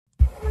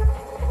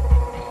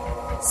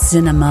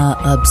Cinema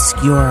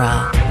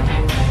Obscura.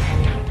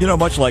 You know,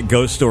 much like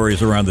ghost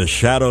stories around the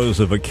shadows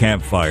of a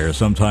campfire,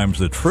 sometimes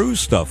the true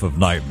stuff of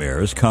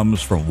nightmares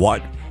comes from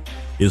what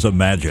is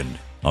imagined.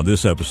 On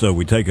this episode,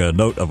 we take a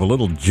note of a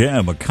little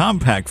gem, a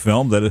compact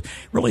film that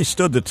really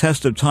stood the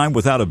test of time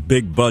without a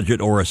big budget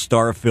or a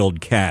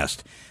star-filled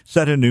cast.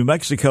 Set in New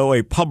Mexico,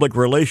 a public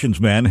relations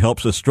man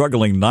helps a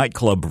struggling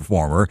nightclub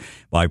performer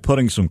by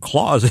putting some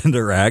claws in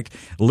their act,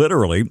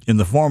 literally, in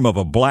the form of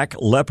a black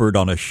leopard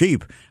on a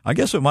sheep. I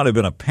guess it might have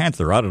been a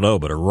panther, I don't know,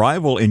 but a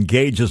rival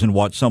engages in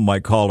what some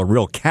might call a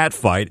real cat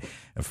fight,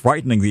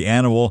 frightening the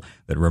animal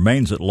that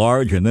remains at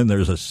large, and then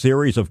there's a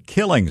series of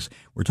killings.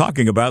 We're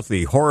talking about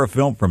the horror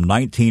film from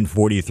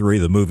 1943,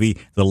 the movie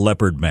The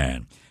Leopard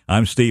Man.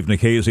 I'm Steve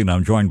Nikhazy, and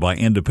I'm joined by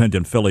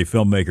independent Philly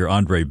filmmaker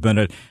Andre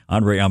Bennett.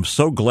 Andre, I'm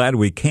so glad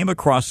we came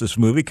across this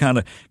movie, kind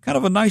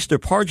of a nice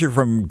departure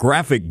from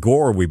graphic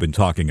gore we've been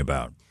talking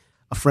about.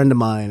 A friend of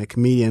mine, a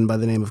comedian by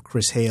the name of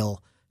Chris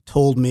Hale,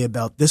 told me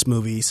about this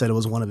movie. He said it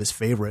was one of his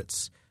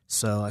favorites,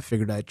 so I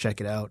figured I'd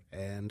check it out.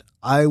 And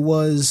I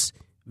was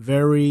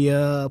very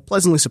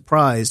pleasantly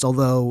surprised,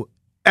 although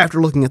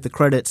after looking at the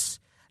credits,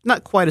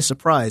 not quite a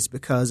surprise,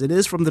 because it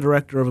is from the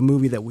director of a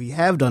movie that we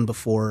have done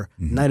before,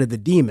 Night of the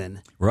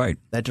Demon. Right.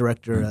 That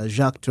director,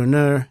 Jacques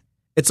Tourneur.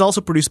 It's also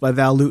produced by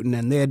Val Lewton,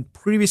 and they had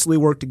previously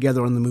worked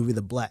together on the movie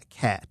The Black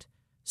Cat.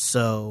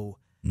 So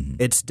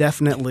it's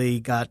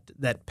definitely got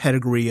that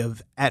pedigree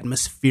of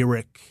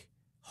atmospheric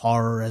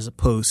horror as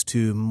opposed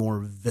to more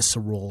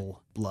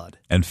visceral blood.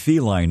 And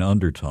feline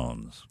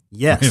undertones.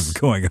 Yes.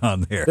 Going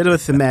on there. Bit of a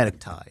thematic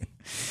tie.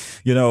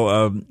 You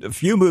know, a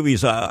few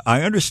movies,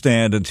 I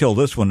understand until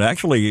this one,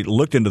 actually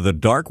looked into the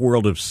dark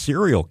world of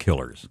serial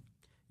killers.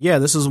 Yeah,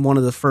 this is one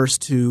of the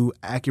first to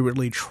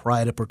accurately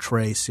try to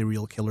portray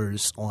serial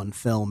killers on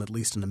film, at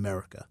least in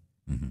America.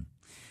 Mm-hmm.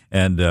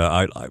 And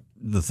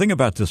the thing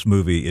about this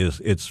movie is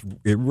it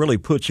really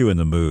puts you in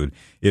the mood.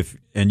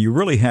 And you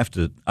really have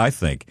to, I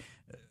think,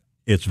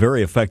 it's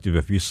very effective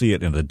if you see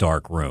it in a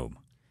dark room.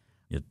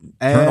 You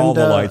turn all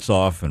the lights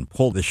off and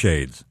pull the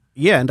shades.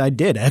 Yeah, and I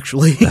did,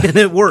 actually, and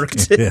it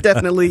worked. It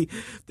definitely,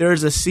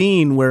 there's a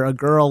scene where a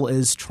girl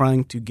is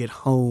trying to get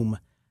home,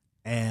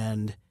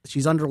 and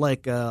she's under,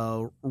 like,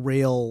 a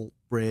rail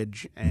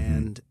bridge,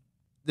 and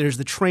there's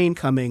the train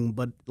coming,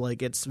 but,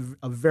 like, it's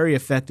a very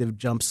effective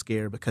jump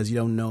scare because you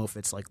don't know if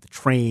it's, like, the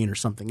train or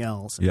something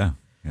else. Yeah.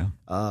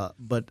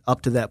 But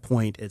up to that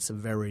point, it's a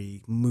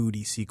very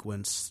moody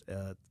sequence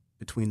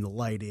between the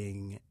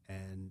lighting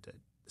and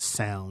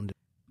sound.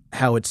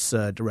 How it's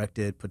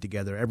directed, put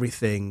together,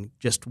 everything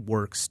just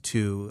works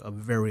to a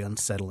very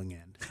unsettling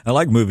end. I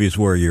like movies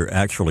where you're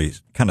actually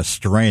kind of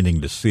straining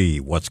to see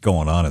what's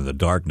going on in the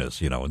darkness,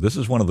 you know, and this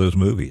is one of those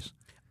movies.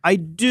 I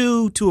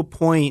do to a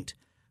point,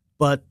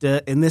 but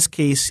in this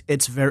case,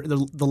 it's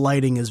the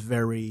lighting is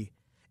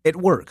it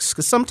works.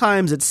 Because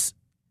sometimes it's,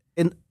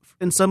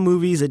 in some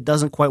movies, it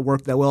doesn't quite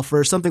work that well.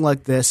 For something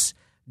like this,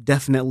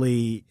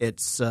 definitely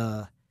it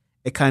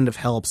kind of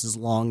helps as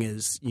long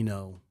as, you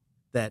know,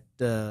 that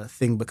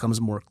thing becomes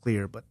more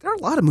clear. But there are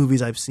a lot of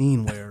movies I've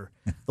seen where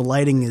the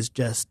lighting is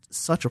just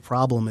such a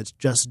problem. It's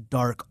just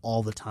dark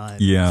all the time.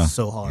 Yeah. It's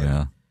so hard.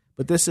 Yeah.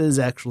 But this is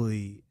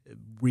actually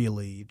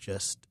really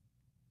just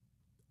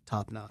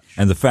top-notch.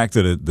 And the fact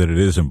that it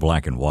is in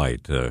black and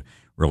white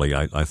really,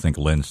 I think,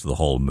 lends to the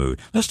whole mood.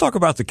 Let's talk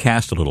about the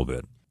cast a little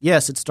bit.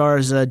 Yes, it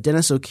stars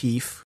Dennis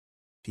O'Keefe.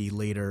 He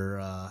later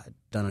had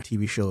done a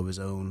TV show of his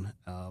own.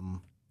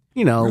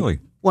 Really?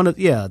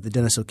 The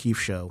Dennis O'Keefe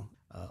Show.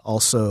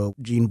 Also,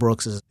 Jean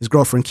Brooks as his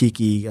girlfriend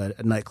Kiki, a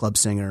nightclub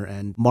singer,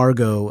 and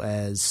Margot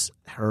as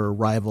her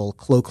rival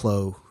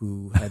Clo-Clo,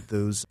 who had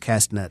those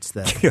castanets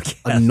that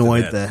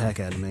annoyed the heck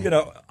out of me. You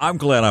know, I'm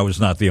glad I was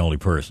not the only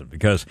person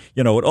because,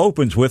 you know, it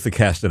opens with the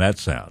castanet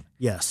sound.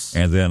 Yes.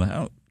 And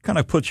then kind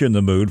of puts you in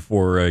the mood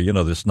for,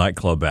 this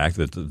nightclub act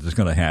that's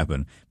going to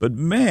happen. But,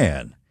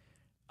 man,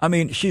 I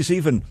mean, she's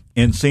even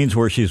in scenes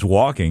where she's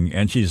walking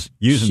and she's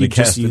using the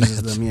castanets. She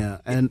just uses them, yeah.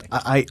 And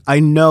I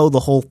know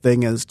the whole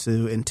thing is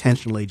to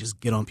intentionally just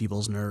get on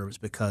people's nerves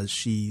because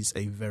she's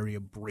a very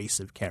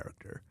abrasive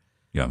character.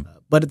 Yeah.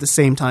 But at the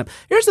same time,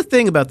 here's the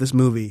thing about this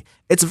movie.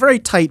 It's a very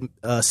tight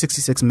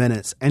 66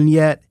 minutes, and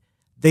yet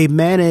they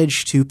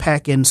manage to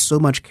pack in so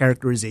much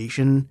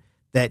characterization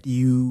that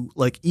you,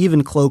 like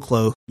even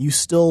Clo-Clo, you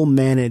still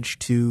manage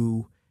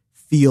to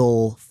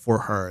feel for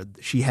her.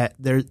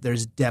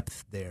 There's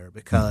depth there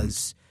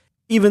because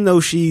even though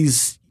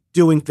she's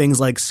doing things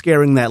like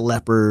scaring that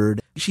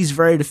leopard, she's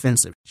very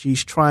defensive.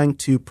 She's trying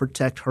to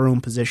protect her own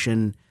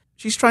position.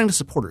 She's trying to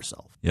support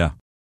herself. Yeah.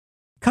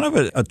 Kind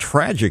of a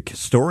tragic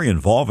story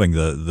involving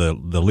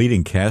the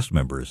leading cast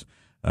members.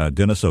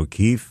 Dennis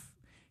O'Keefe,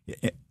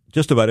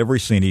 just about every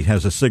scene he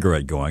has a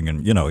cigarette going,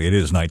 and, you know, it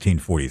is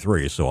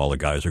 1943, so all the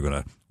guys are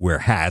going to wear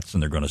hats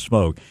and they're going to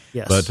smoke.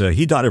 Yes. But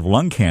he died of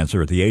lung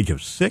cancer at the age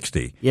of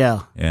 60.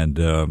 Yeah. And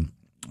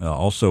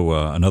also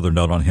another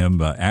note on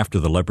him, after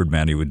The Leopard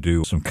Man, he would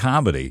do some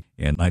comedy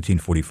in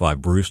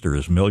 1945,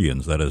 Brewster's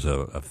Millions. That is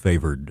a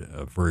favored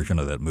version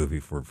of that movie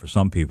for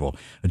some people.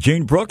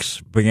 Jean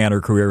Brooks began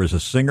her career as a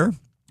singer.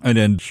 And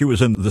then she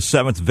was in The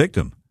Seventh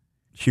Victim.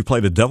 She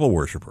played a devil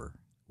worshiper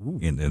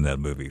in that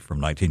movie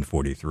from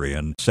 1943.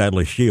 And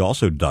sadly, she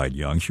also died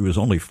young. She was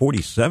only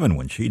 47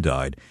 when she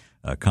died.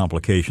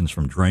 Complications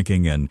from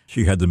drinking, and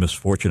she had the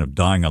misfortune of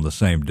dying on the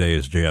same day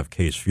as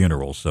JFK's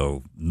funeral.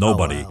 So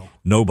nobody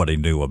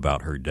knew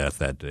about her death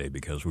that day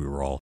because we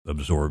were all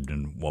absorbed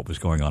in what was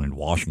going on in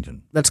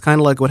Washington. That's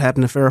kind of like what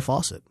happened to Farrah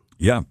Fawcett.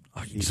 Yeah,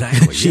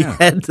 exactly. She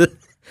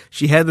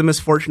had the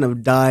misfortune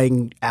of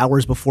dying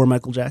hours before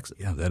Michael Jackson.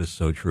 Yeah, that is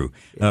so true.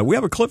 We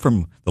have a clip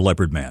from The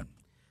Leopard Man.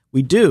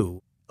 We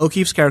do.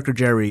 O'Keefe's character,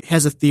 Jerry,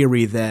 has a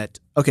theory that,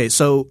 okay,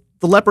 so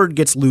the leopard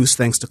gets loose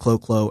thanks to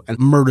Clo-Clo and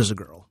murders a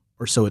girl.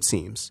 Or so it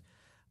seems.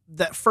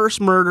 That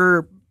first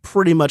murder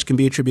pretty much can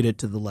be attributed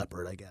to the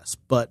leopard, I guess.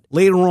 But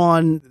later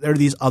on, there are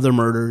these other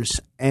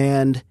murders,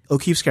 and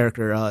O'Keefe's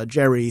character,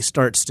 Jerry,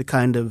 starts to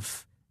kind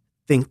of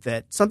think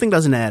that something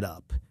doesn't add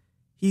up.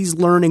 He's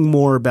learning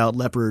more about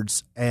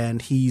leopards,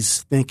 and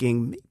he's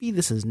thinking, maybe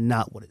this is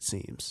not what it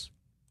seems.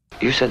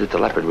 You said that the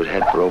leopard would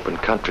head for open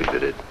country,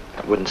 that it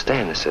wouldn't stay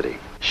in the city.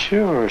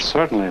 Sure,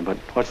 certainly, but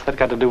what's that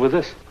got to do with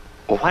this?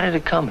 Well, why did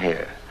it come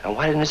here? And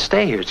why didn't it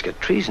stay here? It's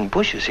got trees and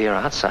bushes here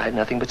outside,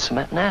 nothing but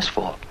cement and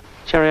asphalt.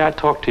 Jerry, I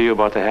talked to you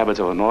about the habits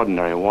of an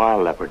ordinary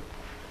wild leopard.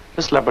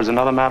 This leopard's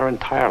another matter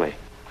entirely.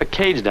 A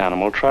caged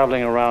animal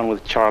traveling around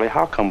with Charlie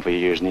Howcome for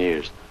years and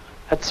years.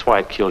 That's why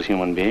it kills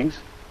human beings.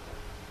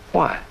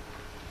 Why?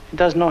 It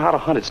doesn't know how to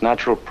hunt its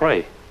natural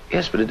prey.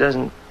 Yes, but it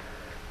doesn't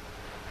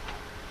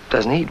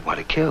eat what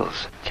it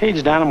kills.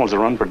 Caged animals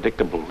are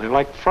unpredictable. They're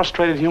like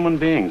frustrated human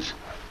beings.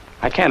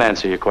 I can't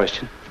answer your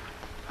question.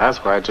 That's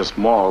why it just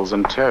mauls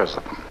and tears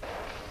at them.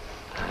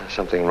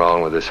 Something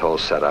wrong with this whole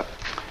setup.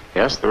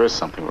 Yes, there is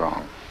something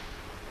wrong.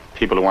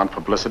 People who want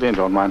publicity and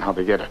don't mind how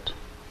they get it.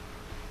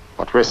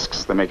 What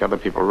risks they make other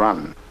people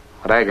run.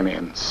 What agony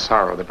and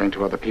sorrow they bring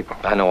to other people.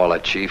 I know all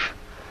that, Chief.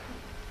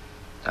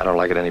 I don't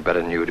like it any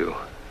better than you do.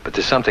 But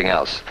there's something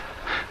else.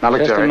 Now look,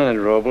 Just Jerry. a minute,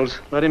 Robles.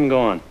 Let him go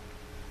on.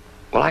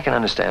 Well, I can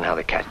understand how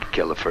the cat could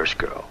kill the first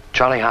girl.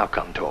 Charlie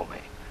Howcome told me.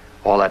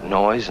 All that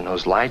noise and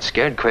those lights,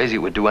 scared crazy it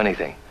would do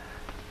anything.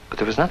 But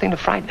there was nothing to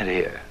frighten it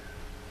here.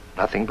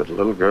 Nothing but a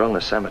little girl in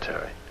a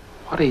cemetery.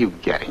 What are you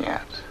getting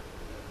at?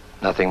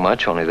 Nothing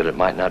much, only that it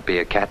might not be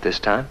a cat this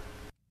time.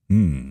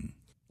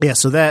 Yeah,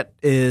 so that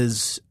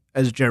is,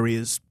 as Jerry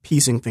is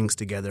piecing things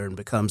together and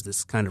becomes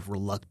this kind of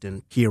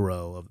reluctant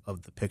hero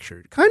of the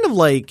picture. Kind of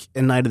like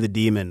in Night of the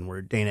Demon,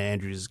 where Dana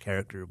Andrews'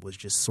 character was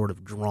just sort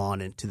of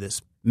drawn into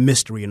this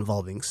mystery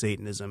involving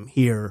Satanism.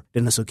 Here,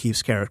 Dennis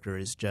O'Keefe's character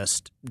is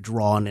just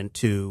drawn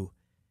into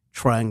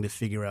trying to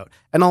figure out.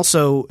 And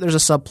also, there's a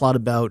subplot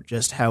about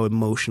just how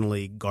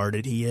emotionally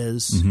guarded he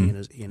is. Mm-hmm.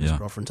 He and his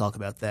girlfriend talk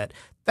about that.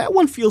 That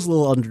one feels a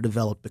little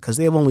underdeveloped because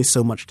they have only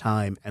so much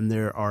time, and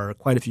there are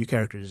quite a few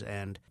characters,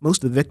 and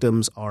most of the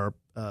victims are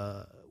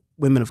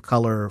women of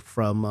color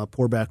from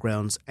poor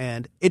backgrounds,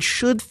 and it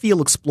should feel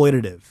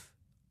exploitative.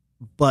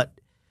 But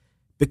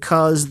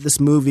because this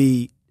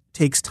movie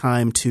takes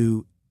time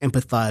to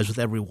empathize with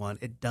everyone,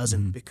 it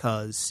doesn't,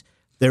 because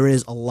there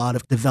is a lot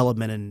of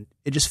development, and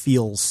it just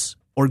feels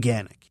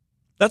organic.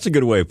 That's a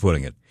good way of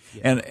putting it.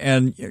 Yeah.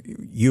 And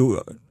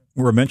you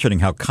were mentioning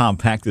how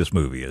compact this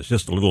movie is,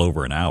 just a little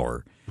over an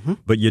hour.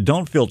 But you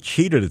don't feel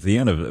cheated at the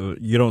end of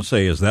it. You don't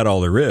say, is that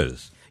all there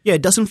is? Yeah,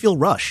 it doesn't feel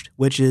rushed,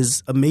 which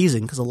is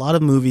amazing because a lot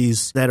of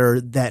movies that are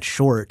that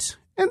short,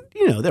 and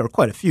there were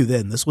quite a few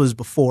then. This was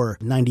before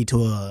 90 to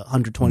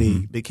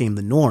 120 became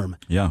the norm.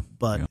 Yeah.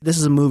 But this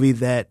is a movie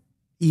that,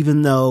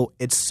 even though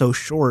it's so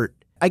short,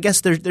 I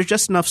guess there's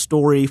just enough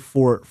story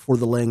for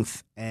the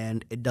length,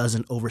 and it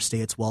doesn't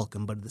overstay its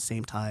welcome, but at the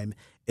same time,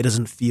 it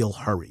doesn't feel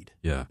hurried.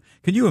 Yeah.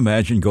 Can you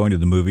imagine going to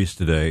the movies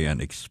today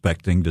and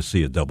expecting to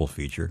see a double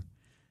feature?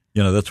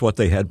 That's what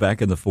they had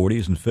back in the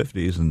 40s and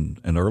 50s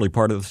and early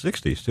part of the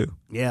 60s, too.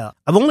 Yeah.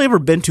 I've only ever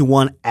been to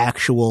one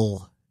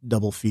actual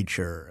double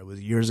feature. It was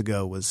years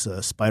ago. It was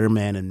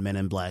Spider-Man and Men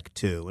in Black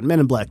 2. And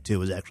Men in Black 2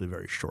 was actually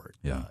very short.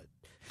 Yeah.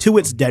 To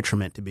its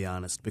detriment, to be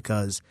honest,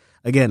 because,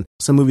 again,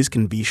 some movies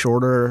can be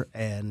shorter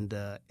and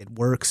it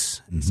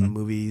works. And some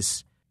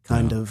movies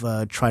kind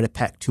of try to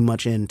pack too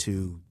much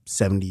into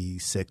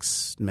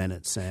 76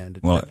 minutes, and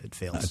it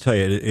fails. I tell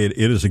you, it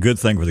is a good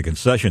thing for the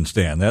concession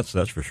stand. That's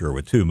for sure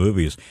with two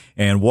movies.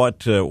 And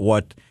what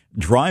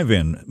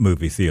drive-in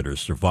movie theaters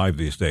survive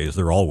these days,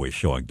 they're always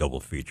showing double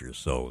features.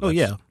 So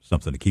that's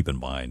something to keep in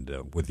mind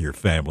with your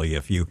family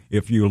if you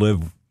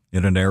live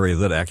in an area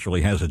that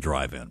actually has a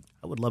drive-in.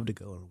 I would love to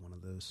go to one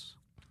of those.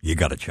 You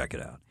got to check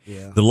it out.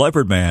 Yeah. The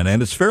Leopard Man,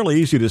 and it's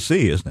fairly easy to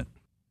see, isn't it?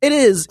 It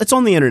is. It's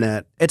on the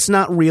internet. It's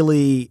not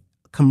really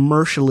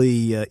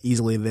commercially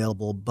easily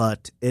available,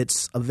 but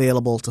it's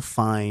available to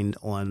find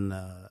on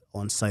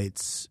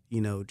sites.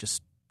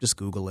 Just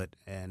Google it,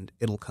 and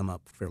it'll come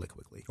up fairly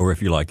quickly. Or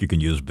if you like, you can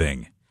use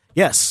Bing.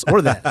 Yes,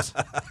 or that.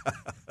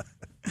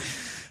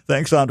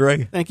 Thanks,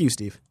 Andre. Thank you,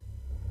 Steve.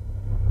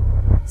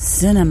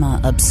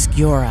 Cinema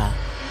Obscura.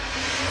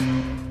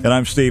 And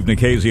I'm Steve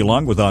Nikhazy,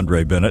 along with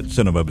Andre Bennett.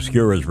 Cinema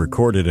Obscura is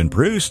recorded and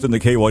produced in the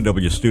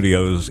KYW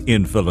studios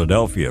in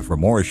Philadelphia. For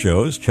more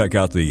shows, check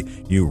out the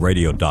new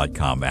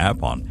radio.com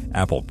app on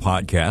Apple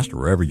Podcast or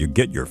wherever you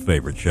get your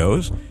favorite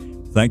shows.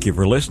 Thank you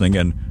for listening.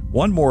 And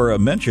one more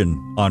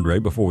mention, Andre,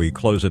 before we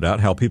close it out,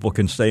 how people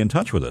can stay in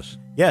touch with us.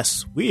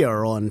 Yes, we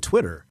are on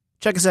Twitter.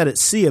 Check us out at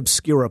C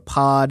Obscura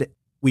Pod.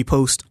 We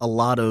post a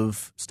lot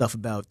of stuff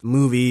about the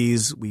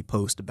movies. We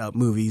post about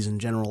movies in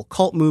general.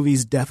 Cult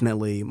movies,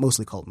 definitely.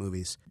 Mostly cult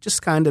movies.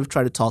 Just kind of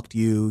try to talk to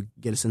you,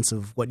 get a sense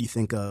of what you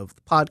think of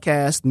the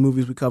podcast, the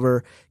movies we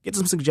cover. Get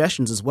some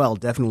suggestions as well.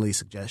 Definitely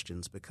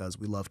suggestions, because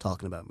we love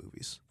talking about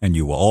movies. And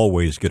you will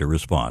always get a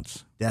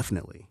response.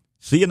 Definitely.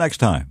 See you next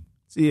time.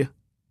 See ya.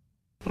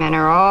 Men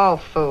are all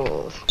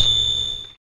fools.